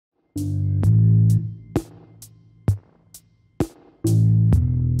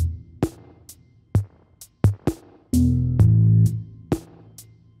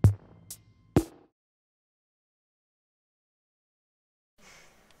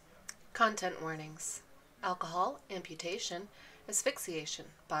Content warnings. Alcohol, amputation, asphyxiation,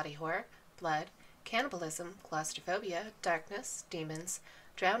 body horror, blood, cannibalism, claustrophobia, darkness, demons,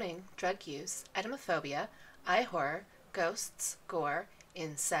 drowning, drug use, edemophobia, eye horror, ghosts, gore,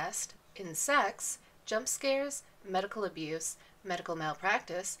 incest, insects, jump scares, medical abuse, medical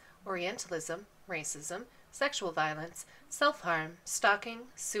malpractice, orientalism, racism, sexual violence, self-harm, stalking,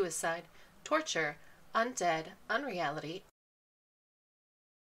 suicide, torture, undead, unreality.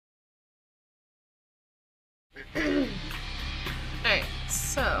 Alright,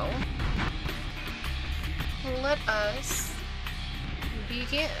 so let us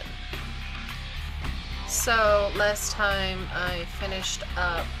begin. So last time I finished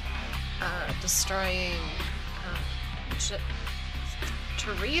up destroying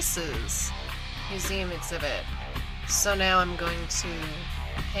Therese's museum exhibit. So now I'm going to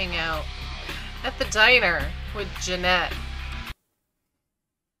hang out at the diner with Jeanette.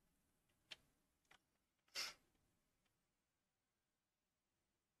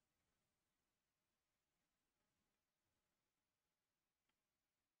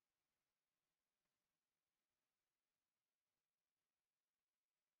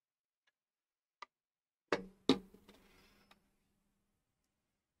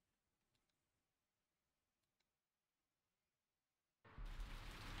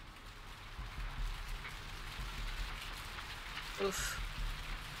 Oof.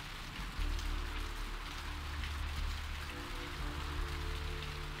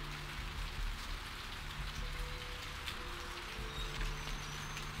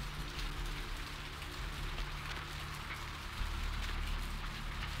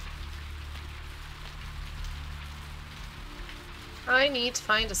 I need to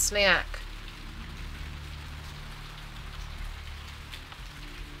find a snack.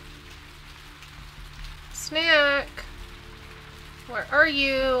 Snack! Where are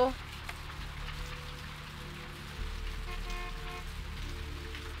you?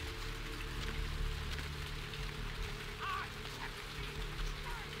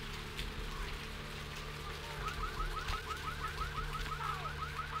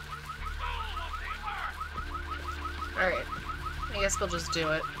 Alright. I guess we'll just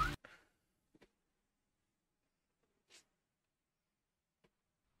do it.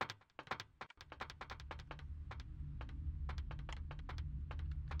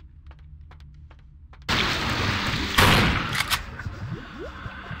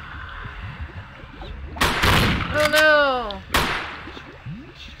 Oh no!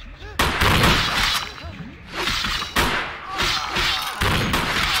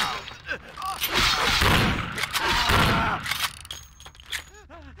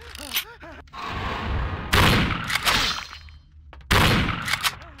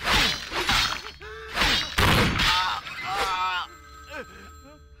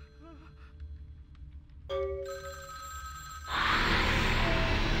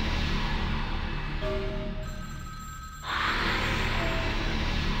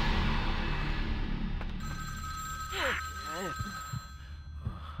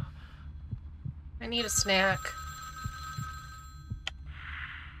 I need a snack.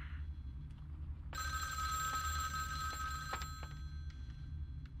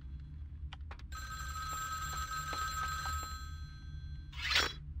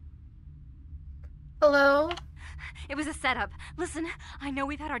 Hello? It was a setup. Listen, I know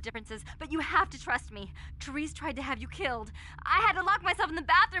we've had our differences, but you have to trust me. Therese tried to have you killed. I had to lock myself in the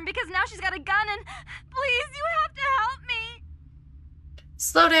bathroom because now she's got a gun and... Please, you have to help me!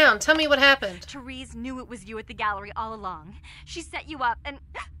 Slow down. Tell me what happened. Therese knew it was you at the gallery all along. She set you up and...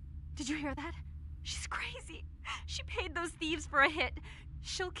 Did you hear that? She's crazy. She paid those thieves for a hit.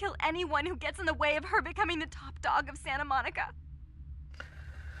 She'll kill anyone who gets in the way of her becoming the top dog of Santa Monica.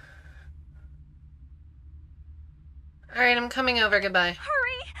 Alright, I'm coming over. Goodbye.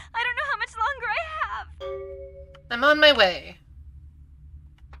 Hurry! I don't know how much longer I have. I'm on my way.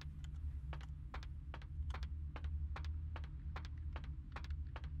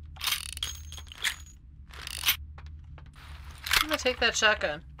 I'm gonna take that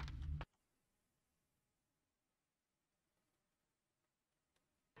shotgun.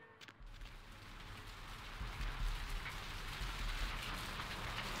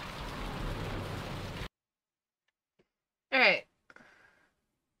 Alright.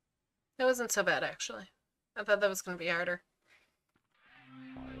 That wasn't so bad, actually. I thought that was going to be harder.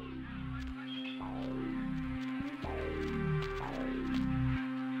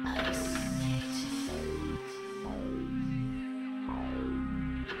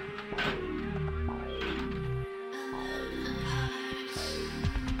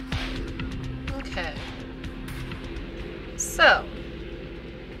 Okay. So.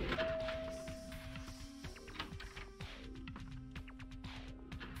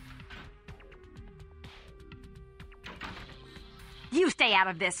 stay out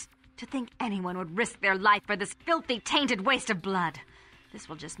of this. To think anyone would risk their life for this filthy, tainted waste of blood. This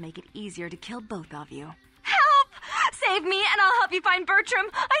will just make it easier to kill both of you. Help! Save me and I'll help you find Bertram.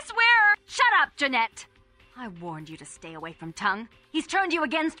 I swear! Shut up, Jeanette. I warned you to stay away from Tongue. He's turned you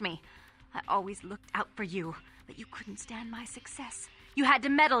against me. I always looked out for you, but you couldn't stand my success. You had to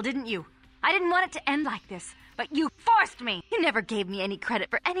meddle, didn't you? I didn't want it to end like this, but you forced me. You never gave me any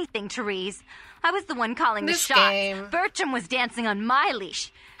credit for anything, Therese. I was the one calling the shots. Game. Bertram was dancing on my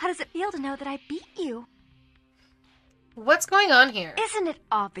leash. How does it feel to know that I beat you? What's going on here? Isn't it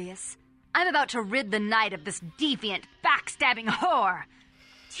obvious? I'm about to rid the night of this deviant, backstabbing whore.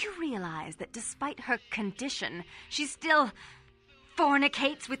 Do you realize that despite her condition, she still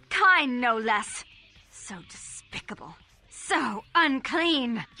fornicates with kind, no less? So despicable. So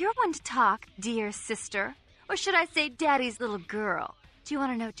unclean. You're one to talk, dear sister. Or should I say daddy's little girl? Do you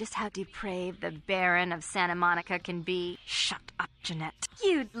want to know just how depraved the Baron of Santa Monica can be? Shut up, Jeanette.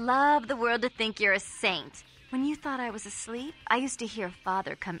 You'd love the world to think you're a saint. When you thought I was asleep, I used to hear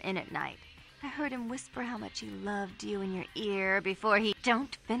Father come in at night. I heard him whisper how much he loved you in your ear before he...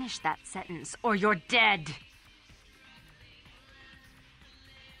 Don't finish that sentence, or you're dead.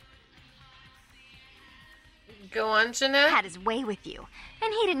 Go on, Jeanette. Had his way with you,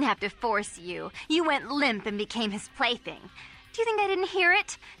 and he didn't have to force you. You went limp and became his plaything. Do you think I didn't hear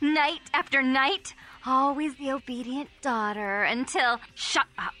it? Night after night? Always the obedient daughter until... Shut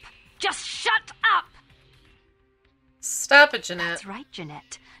up. Just shut up! Stop it, Jeanette. That's right,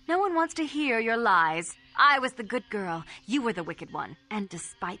 Jeanette. No one wants to hear your lies. I was the good girl. You were the wicked one. And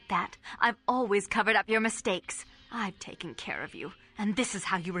despite that, I've always covered up your mistakes. I've taken care of you. And this is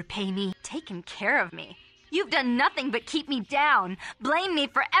how you repay me. Taken care of me. You've done nothing but keep me down. Blame me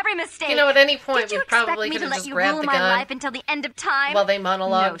for every mistake. You know, at any point, Did you we probably expect me could to have let just you grabbed rule the my gun life until the end of time? while they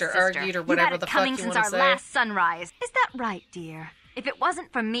monologued No, or sister. argued or whatever the You've fuck had it you coming want to since say. our last sunrise. Is that right, dear? If it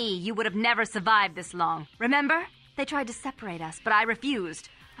wasn't for me, you would have never survived this long. Remember? They tried to separate us, but I refused.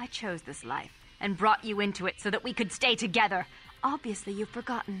 I chose this life and brought you into it so that we could stay together. Obviously, you've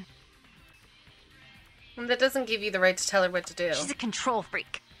forgotten. That doesn't give you the right to tell her what to do. She's a control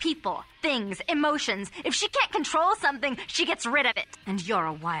freak. People, things, emotions. If she can't control something, she gets rid of it. And you're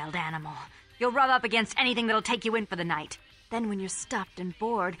a wild animal. You'll rub up against anything that'll take you in for the night. Then when you're stuffed and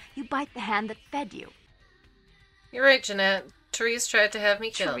bored, you bite the hand that fed you. You're right, Jeanette. Therese tried to have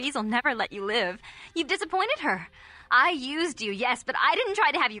me killed. Therese will never let you live. You've disappointed her. I used you, yes, but I didn't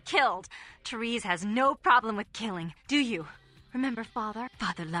try to have you killed. Therese has no problem with killing, do you? Remember Father?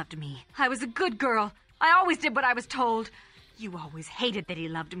 Father loved me. I was a good girl. I always did what I was told. You always hated that he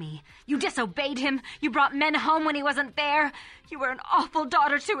loved me. You disobeyed him. You brought men home when he wasn't there. You were an awful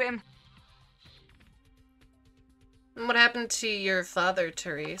daughter to him. And what happened to your father,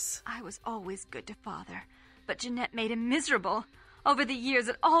 Therese? I was always good to Father, but Jeanette made him miserable. Over the years,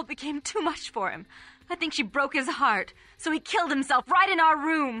 it all became too much for him. I think she broke his heart, so he killed himself right in our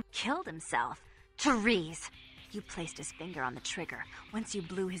room. Killed himself? Therese, you placed his finger on the trigger once you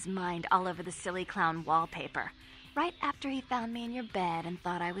blew his mind all over the silly clown wallpaper. Right after he found me in your bed and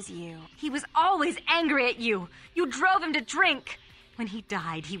thought I was you. He was always angry at you. You drove him to drink. When he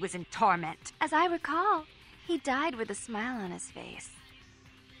died, he was in torment. As I recall, he died with a smile on his face.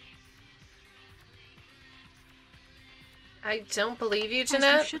 I don't believe you, As you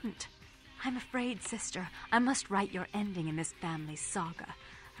Jeanette. shouldn't. I'm afraid, sister, I must write your ending in this family saga.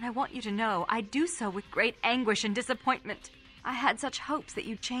 And I want you to know I do so with great anguish and disappointment. I had such hopes that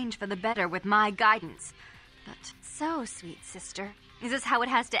you'd change for the better with my guidance. But so, sweet sister, is this how it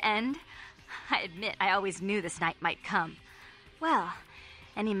has to end? I admit I always knew this night might come. Well,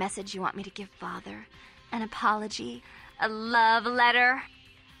 any message you want me to give Father? An apology? A love letter?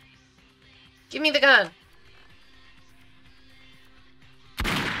 Give me the gun.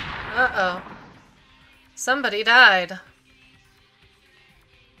 Uh-oh. Somebody died.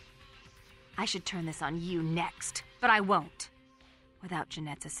 I should turn this on you next, but I won't. Without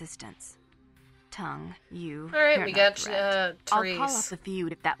Jeanette's assistance. Tongue, you... All right, you're we no got threat. Therese. I'll call off the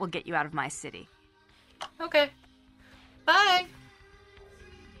feud if that will get you out of my city. Okay. Bye.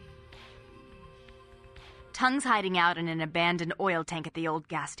 Tongue's hiding out in an abandoned oil tank at the old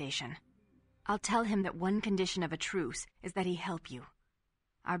gas station. I'll tell him that one condition of a truce is that he help you.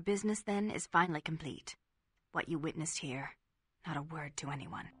 Our business, then, is finally complete. What you witnessed here, not a word to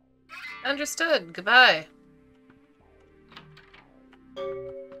anyone. Understood. Goodbye.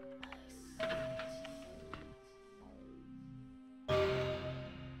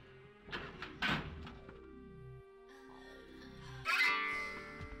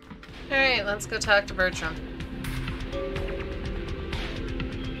 Alright, let's go talk to Bertram.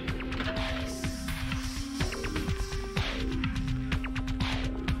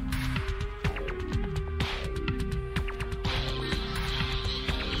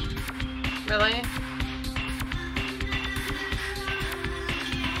 Really?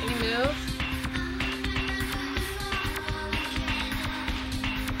 Can you move?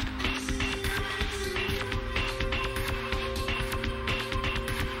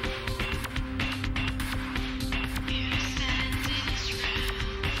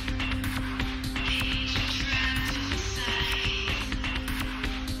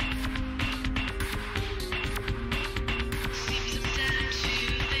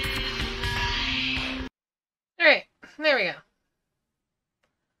 Alright, there we go.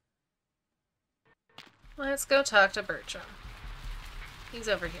 Let's go talk to Bertram. He's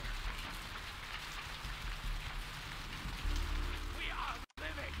over here. We are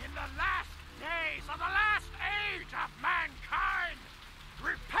living in the last days of the last age of mankind.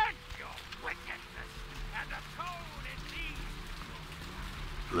 Repent your wickedness and atone in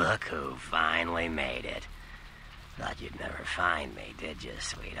deed. Look who finally made it. Thought you'd never find me, did you,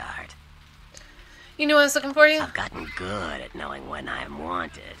 sweetheart? You knew I was looking for you? I've gotten good at knowing when I'm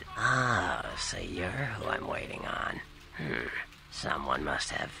wanted. Oh, so you're who I'm waiting on. Someone must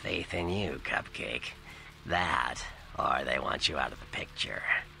have faith in you, Cupcake. That, or they want you out of the picture.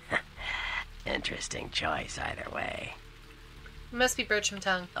 Interesting choice either way. It must be Bertram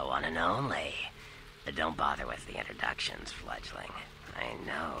Tongue. The one and only. But don't bother with the introductions, fledgling. I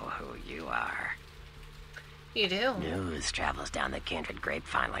know who you are. You do? News travels down the kindred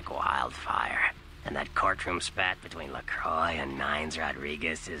grapevine like wildfire. And that courtroom spat between LaCroix and Nines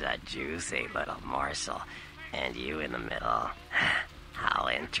Rodriguez is a juicy little morsel. And you in the middle. How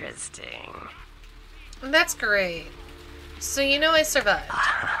interesting. That's great. So you know I survived.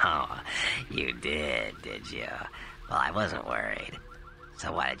 Oh, you did you? Well, I wasn't worried.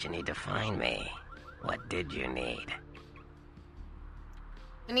 So why did you need to find me? What did you need?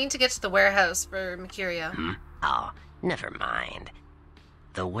 I need to get to the warehouse for Mercurio. Oh, never mind.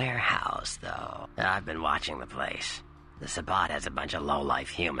 The warehouse, though. I've been watching the place. The Sabbat has a bunch of low-life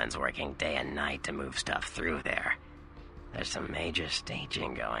humans working day and night to move stuff through there. There's some major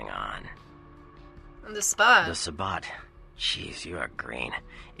staging going on. The spot. The Sabbat. Jeez, you are green.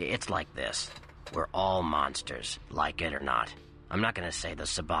 It's like this. We're all monsters, like it or not. I'm not gonna say the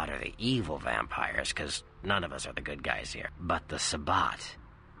Sabbat are the evil vampires, because none of us are the good guys here. But the Sabbat,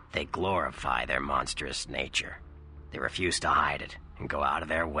 they glorify their monstrous nature. They refuse to hide it, and go out of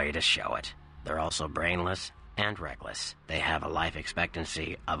their way to show it. They're also brainless and reckless. They have a life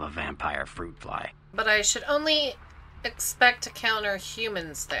expectancy of a vampire fruit fly. But I should only expect to counter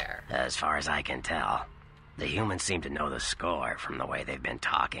humans there. As far as I can tell. The humans seem to know the score from the way they've been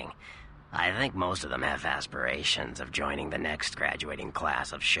talking. I think most of them have aspirations of joining the next graduating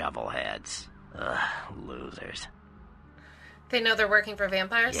class of shovelheads. Ugh, losers. They know they're working for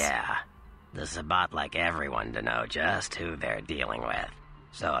vampires? Yeah. The Sabbat like everyone to know just who they're dealing with.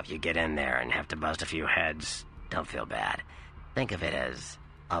 So if you get in there and have to bust a few heads, don't feel bad. Think of it as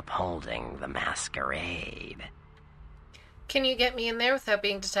upholding the masquerade. Can you get me in there without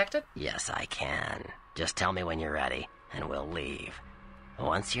being detected? Yes, I can. Just tell me when you're ready, and we'll leave.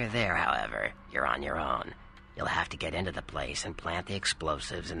 Once you're there, however, you're on your own. You'll have to get into the place and plant the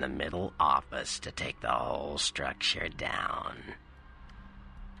explosives in the middle office to take the whole structure down.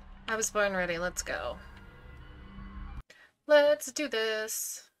 I was born ready. Let's go. Let's do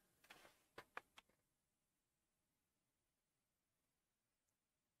this.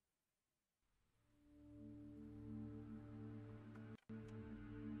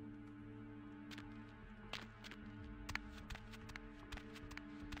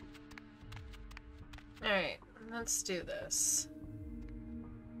 Alright, let's do this.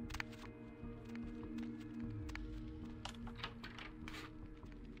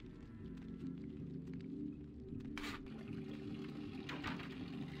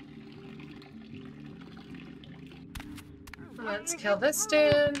 Let's kill this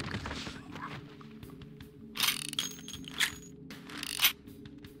dude.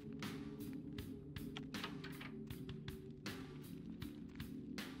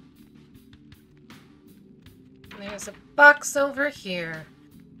 There's a box over here.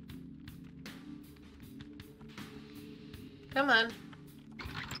 Come on.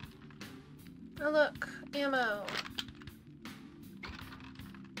 Oh look, ammo.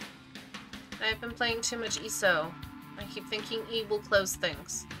 I've been playing too much ESO. I keep thinking E will close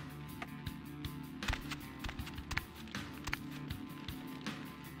things.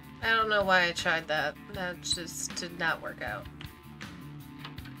 I don't know why I tried that. That just did not work out.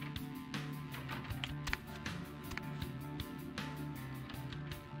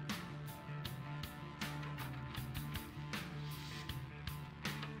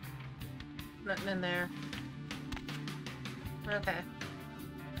 Nothing in there. Okay.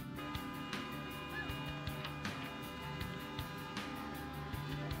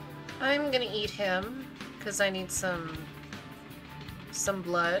 I'm gonna eat him because I need some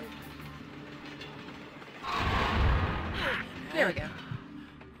blood. There we go.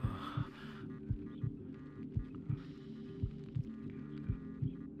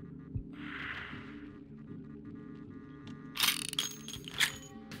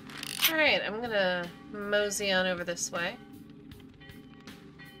 Alright, I'm gonna mosey on over this way.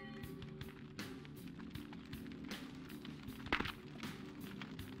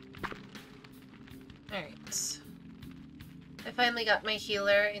 Alright. I finally got my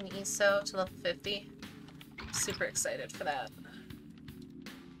healer in ESO to level 50. Super excited for that.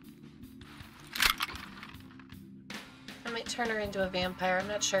 I might turn her into a vampire, I'm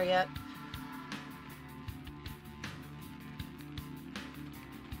not sure yet.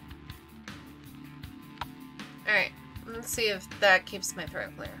 Alright, let's see if that keeps my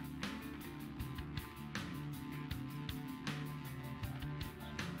throat clear.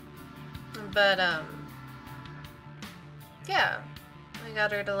 But, yeah, I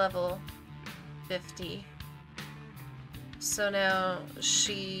got her to level 50. So now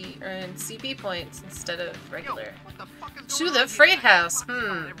she earns CP points instead of regular. To the freight house,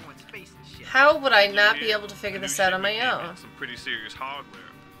 How would I not be able to figure this out on my own? Some pretty serious hardware.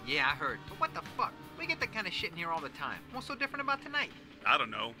 Yeah, I heard. But what the fuck? We get that kind of shit in here all the time. What's so different about tonight? I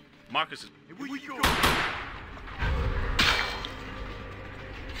don't know. Marcus is... Hey, where you going?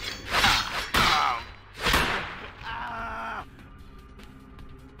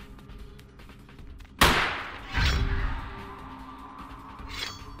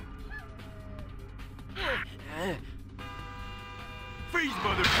 Freeze,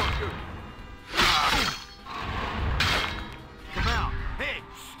 motherfucker! Come out! Hey,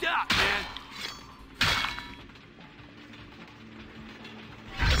 stop, man!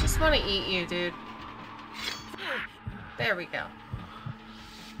 I just want to eat you, dude. There we go.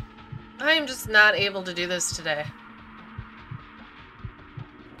 I am just not able to do this today.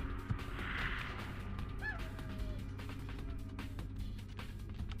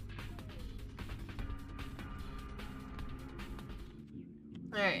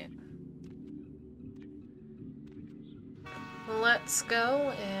 Alright. Let's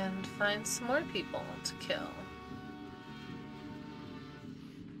go and find some more people to kill.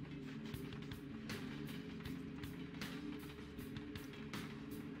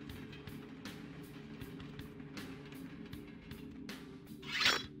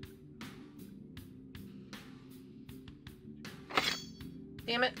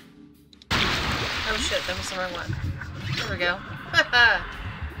 Damn it. Oh shit, that was the wrong one. There we go. Haha!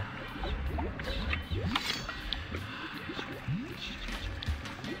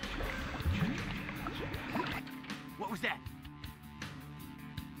 What was that?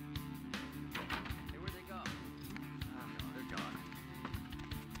 Hey, where'd they go? They're gone.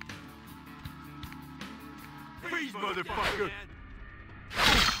 Freeze, motherfucker!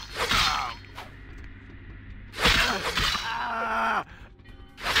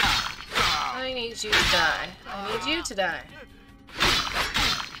 I need you to die. I need you to die.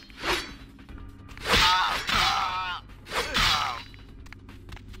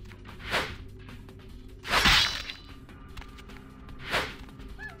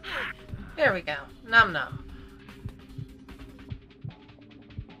 There we go. Nom nom.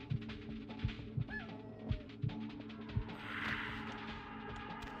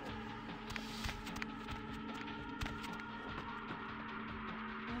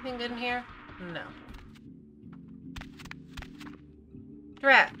 Anything good in here? No.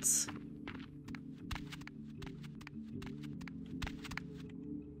 Rats.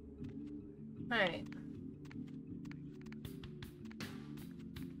 Alright.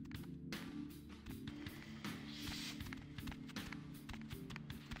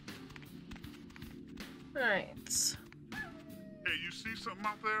 Alright. Hey, you see something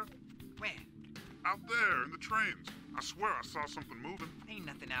out there? Where? Out there, in the trains. I swear I saw something moving. Ain't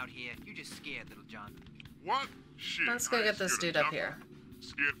nothing out here. You just scared, little John. What? Shit. Let's go I ain't get this scared dude of up here. nothing.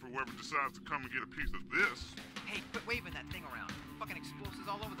 Scared for whoever decides to come and get a piece of this. Hey, quit waving that thing around. Fucking explosives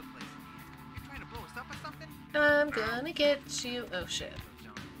all over the place in here. You trying to blow us up or something? I'm gonna get you. Oh shit.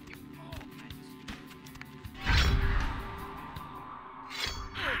 Little John, you all kinds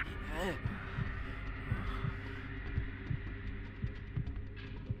of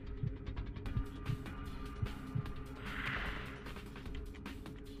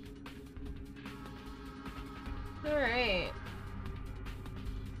Alright.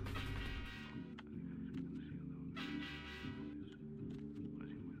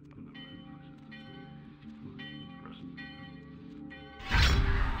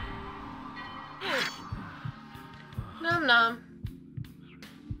 Nom nom.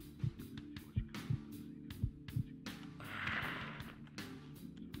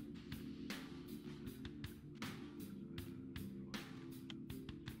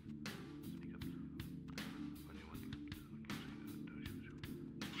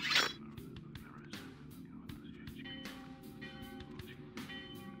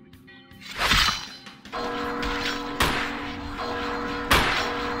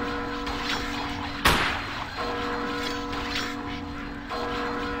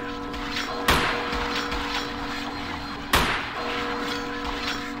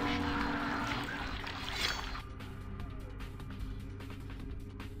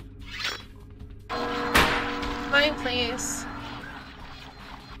 Fine, please.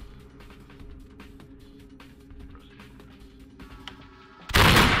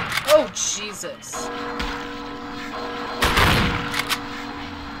 Oh, Jesus.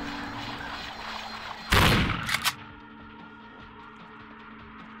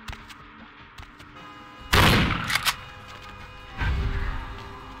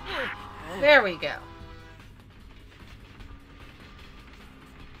 There we go.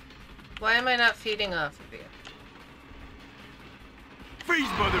 Why am I not feeding off of you? Freeze,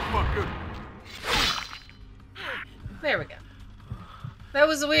 motherfucker! There we go. That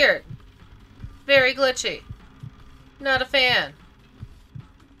was weird. Very glitchy. Not a fan.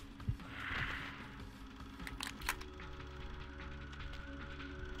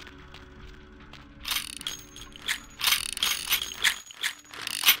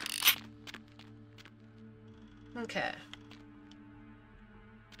 Okay.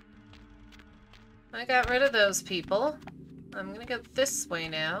 I got rid of those people. I'm gonna go this way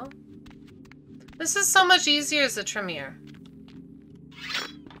now. This is so much easier as a Tremere.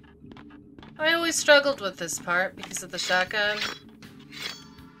 I always struggled with this part because of the shotgun,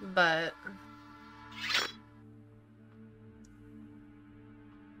 but...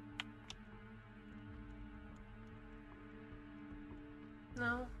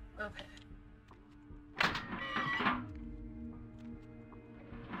 No? Okay.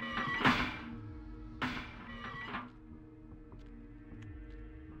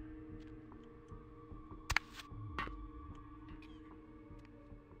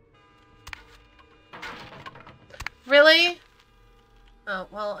 Really? Oh,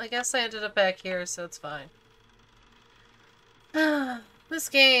 well, I guess I ended up back here, so it's fine. This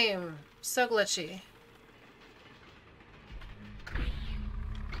game, so glitchy.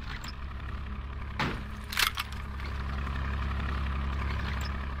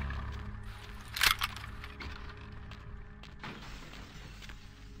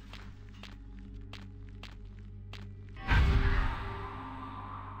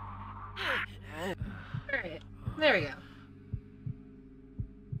 Alright, there we go.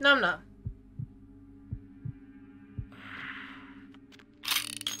 Nom nom.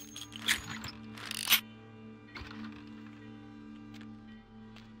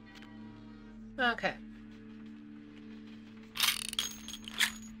 Okay.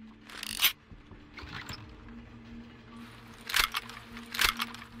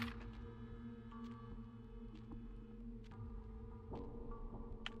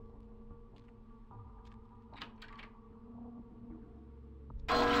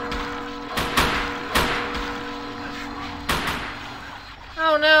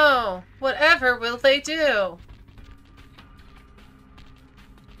 Oh no! Whatever will they do?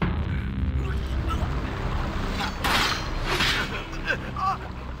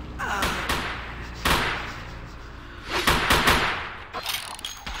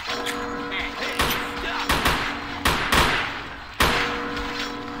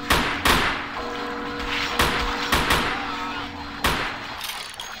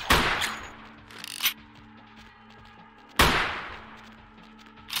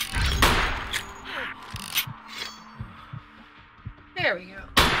 There we go.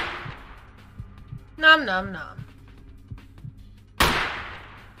 Nom nom nom.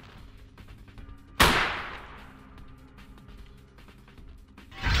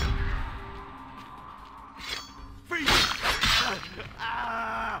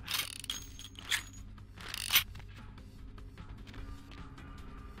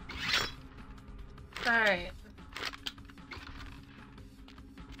 Alright.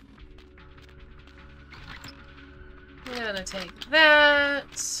 I'm gonna take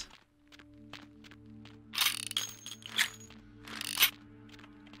that.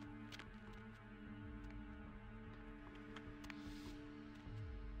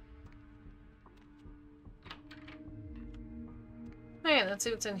 Alright, let's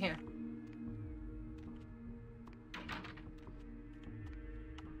see what's in here.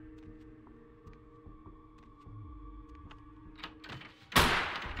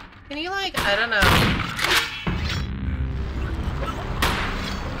 Can you, like, I don't know.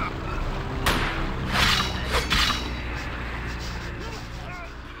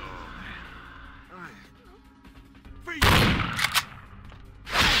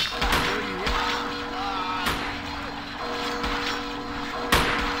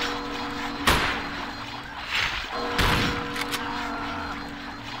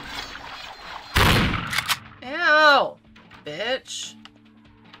 Ow, bitch.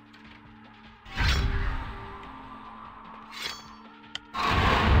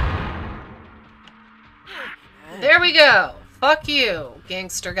 There we go. Fuck you,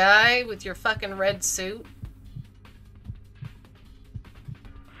 gangster guy with your fucking red suit.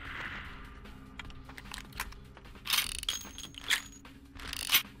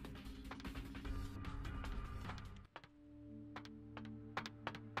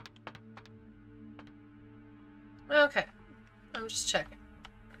 Okay. I'm just checking.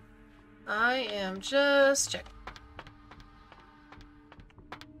 I am just checking.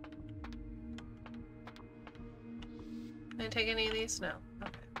 Can I take any of these? No.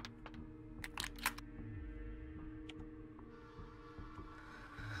 Okay.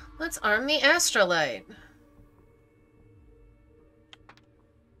 Let's arm the Astrolite.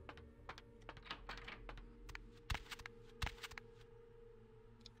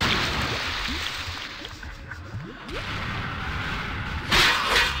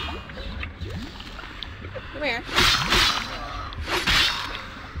 Come here.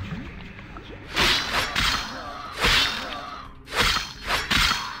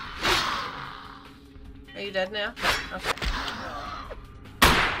 Are you dead now? Okay.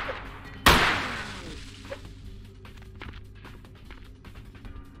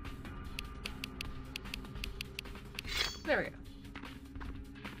 There we go.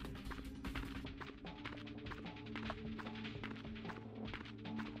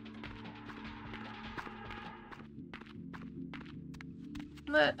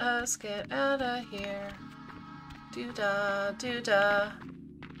 Let us get out of here. Doo-da, doo-da.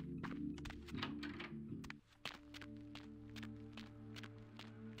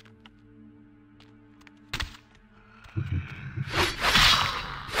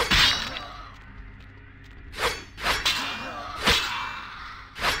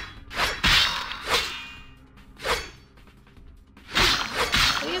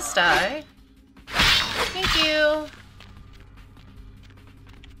 Please die. Thank you.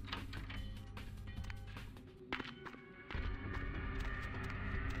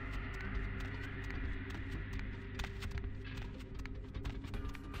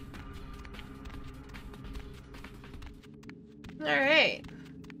 Alright.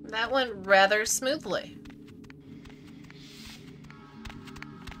 That went rather smoothly.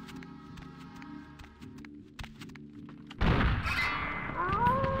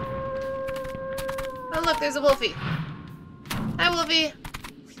 Oh look, there's a Wolfie. Hi, Wolfie.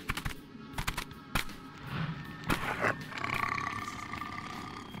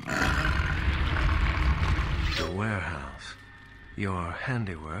 The warehouse. Your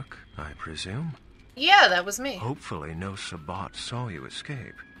handiwork, I presume? Yeah, that was me. Hopefully no Sabbat saw you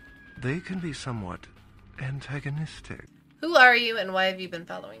escape. They can be somewhat antagonistic. Who are you and why have you been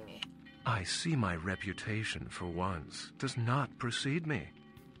following me? I see my reputation, for once, does not precede me.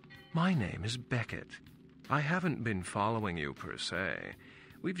 My name is Beckett. I haven't been following you per se.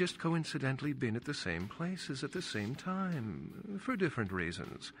 We've just coincidentally been at the same places at the same time, for different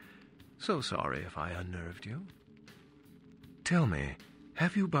reasons. So sorry if I unnerved you. Tell me,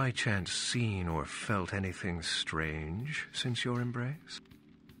 have you by chance seen or felt anything strange since your embrace?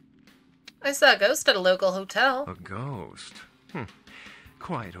 I saw a ghost at a local hotel. A ghost?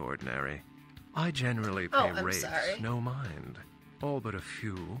 Quite ordinary. I generally pay rates, no mind. All but a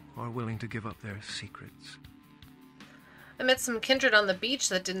few are willing to give up their secrets. I met some kindred on the beach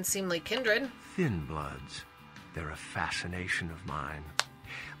that didn't seem like kindred. Thin bloods. They're a fascination of mine.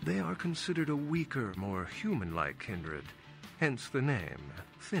 They are considered a weaker, more human-like kindred. Hence the name,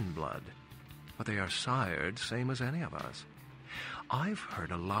 Thin Blood. But they are sired same as any of us. I've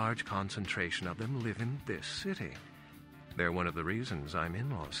heard a large concentration of them live in this city. They're one of the reasons I'm in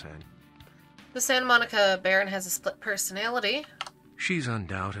Los Angeles. The Santa Monica Baron has a split personality. She's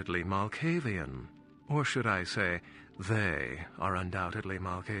undoubtedly Malkavian. Or should I say, they are undoubtedly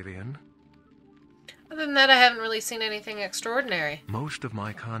Malkavian. Other than that, I haven't really seen anything extraordinary. Most of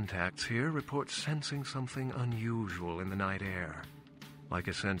my contacts here report sensing something unusual in the night air, like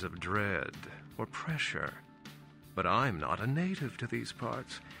a sense of dread or pressure. But I'm not a native to these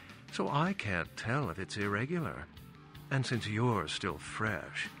parts, so I can't tell if it's irregular. And since you're still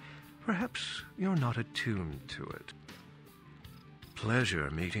fresh, perhaps you're not attuned to it. Pleasure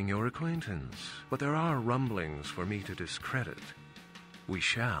meeting your acquaintance, but there are rumblings for me to discredit. We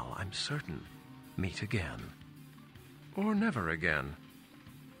shall, I'm certain, meet again. Or never again.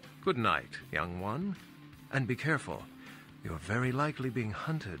 Good night, young one. And be careful. You're very likely being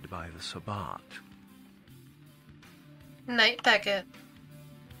hunted by the Sabbat. Night, Beckett.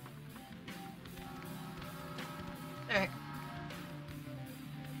 Alright.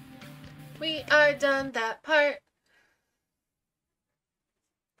 We are done that part.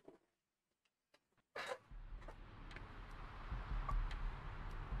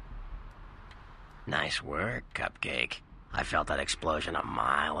 Nice work, Cupcake. I felt that explosion a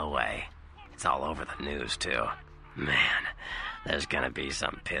mile away. It's all over the news, too. Man, there's gonna be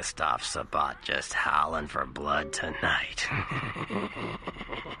some pissed off Sabbat just howling for blood tonight.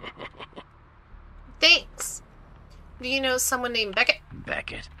 Thanks. Do you know someone named Beckett?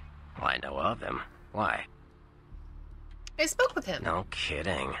 Beckett? Well, I know of him. Why? I spoke with him. No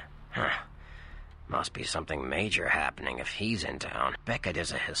kidding. Huh. Must be something major happening if he's in town. Beckett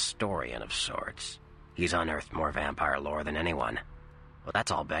is a historian of sorts. He's unearthed more vampire lore than anyone. Well,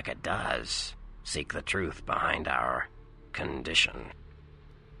 that's all Beckett does. Seek the truth behind our condition.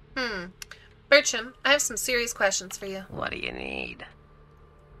 Bertram, I have some serious questions for you. What do you need?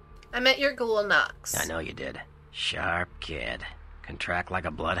 I met your ghoul, Knox. I know you did. Sharp kid. Can track like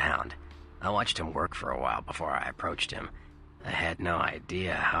a bloodhound. I watched him work for a while before I approached him. I had no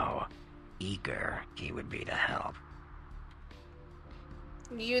idea how eager he would be to help.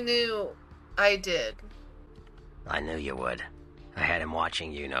 You knew I did. I knew you would. I had him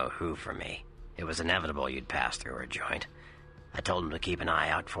watching you-know-who for me. It was inevitable you'd pass through her joint. I told him to keep an eye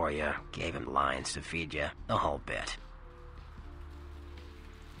out for you, gave him lines to feed you, the whole bit.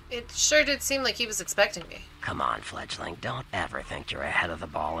 It sure did seem like he was expecting me. Come on, fledgling, don't ever think you're ahead of the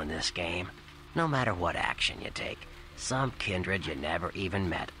ball in this game. No matter what action you take, some kindred you never even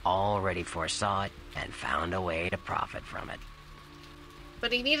met already foresaw it and found a way to profit from it.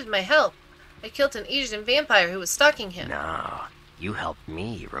 But he needed my help. I killed an Asian vampire who was stalking him. No, you helped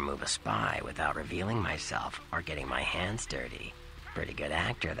me remove a spy without revealing myself or getting my hands dirty. Pretty good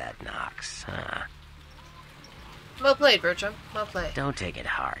actor, that Knox, huh? Well played, Bertram. Well played. Don't take it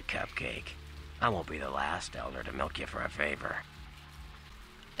hard, Cupcake. I won't be the last elder to milk you for a favor.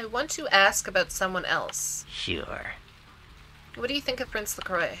 I want to ask about someone else. Sure. What do you think of Prince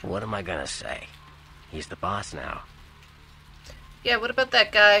LaCroix? What am I gonna say? He's the boss now. Yeah, what about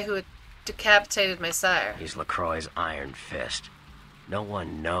that guy who decapitated my sire? He's LaCroix's iron fist. No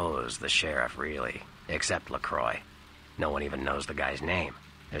one knows the sheriff, really, except LaCroix. No one even knows the guy's name.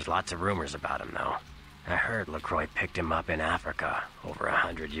 There's lots of rumors about him, though. I heard LaCroix picked him up in Africa over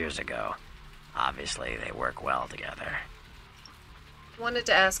 100 years ago. Obviously, they work well together. Wanted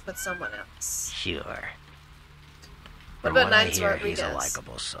to ask about someone else. Sure. What From about what I Nines hear, Rodriguez? he's a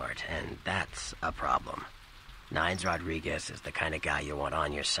likable sort, and that's a problem. Nines Rodriguez is the kind of guy you want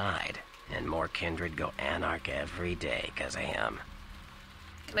on your side, and more kindred go anarch every day because of him.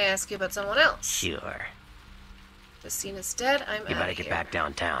 Can I ask you about someone else? Sure. The scene is dead. I'm You out better of get here. back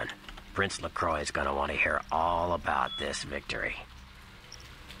downtown. Prince LaCroix is gonna want to hear all about this victory.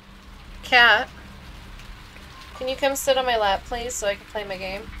 Cat, can you come sit on my lap, please, so I can play my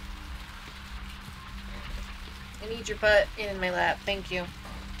game? I need your butt in my lap. Thank you.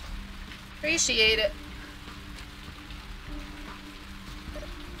 Appreciate it.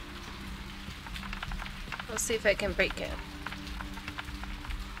 Let's see if I can break it.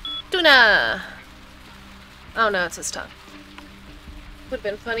 Tuna! Oh no, it's his tongue. Would have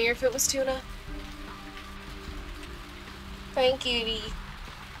been funnier if it was tuna. Thank you.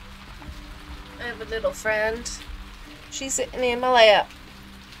 I have a little friend. She's sitting in my lap.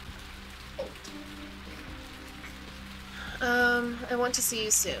 I want to see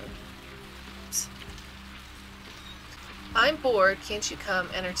you soon. I'm bored. Can't you come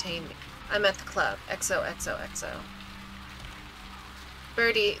entertain me? I'm at the club. XOXOXO.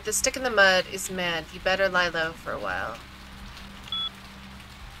 Birdie, the stick in the mud is mad. You better lie low for a while.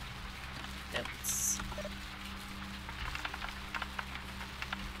 Notes.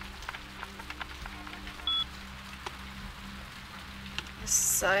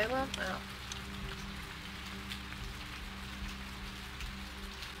 Asylum? Oh.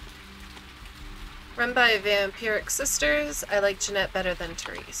 Run by vampiric sisters. I like Jeanette better than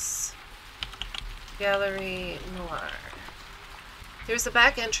Therese. Gallery Noir. There's a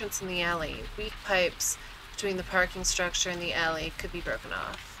back entrance in the alley. Weak pipes between the parking structure and the alley could be broken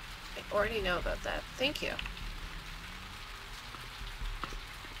off. I already know about that. Thank you.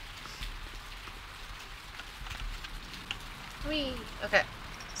 Whee! Okay,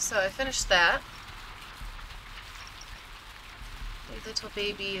 so I finished that. The little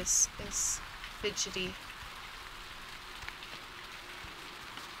baby is fidgety.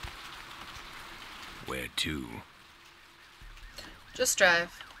 Where to? Just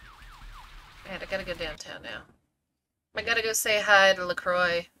drive. Man, I gotta go downtown now. I gotta go say hi to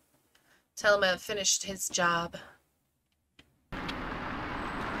LaCroix. Tell him I've finished his job.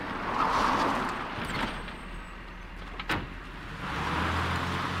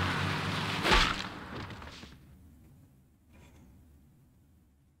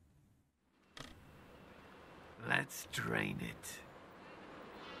 Let's drain it.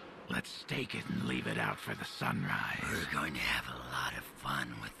 Let's stake it and leave it out for the sunrise. We're going to have a lot of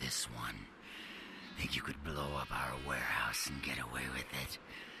fun with this one. Think you could blow up our warehouse and get away with it?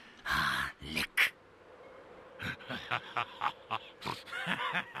 Ah, lick. Let's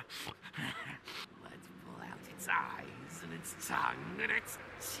pull out its eyes and its tongue and its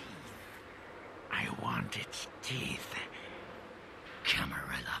teeth. I want its teeth.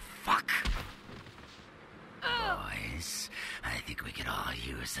 Camarilla fuck. Boys, I think we could all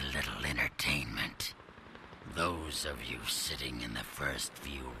use a little entertainment. Those of you sitting in the first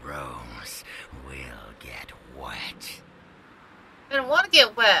few rows will get wet. I don't want to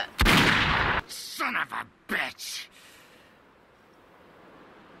get wet. Son of a bitch!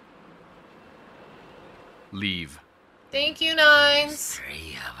 Leave. Thank you, Nines.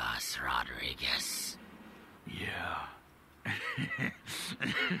 3 of us, Rodriguez. Yeah.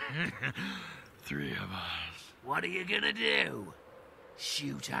 3 of us. What are you gonna do?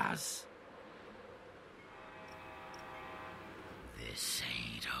 Shoot us? This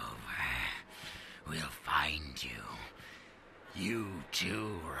ain't over. We'll find you. You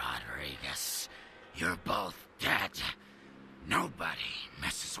too, Rodriguez. You're both dead. Nobody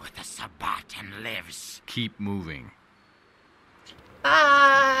messes with the Sabbat and lives. Keep moving.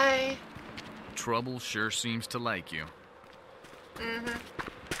 Bye. Trouble sure seems to like you. Mm-hmm.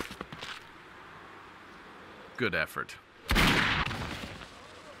 Good effort.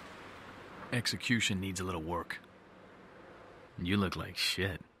 Execution needs a little work. You look like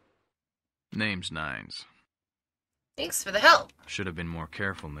shit. Name's Nines. Thanks for the help. Should have been more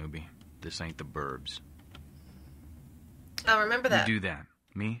careful, newbie. This ain't the burbs. I'll remember that. You do that.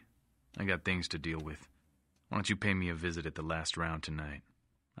 Me? I got things to deal with. Why don't you pay me a visit at the last round tonight?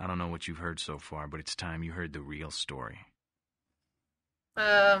 I don't know what you've heard so far, but it's time you heard the real story.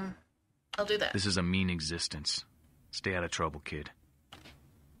 I'll do that. This is a mean existence. Stay out of trouble, kid.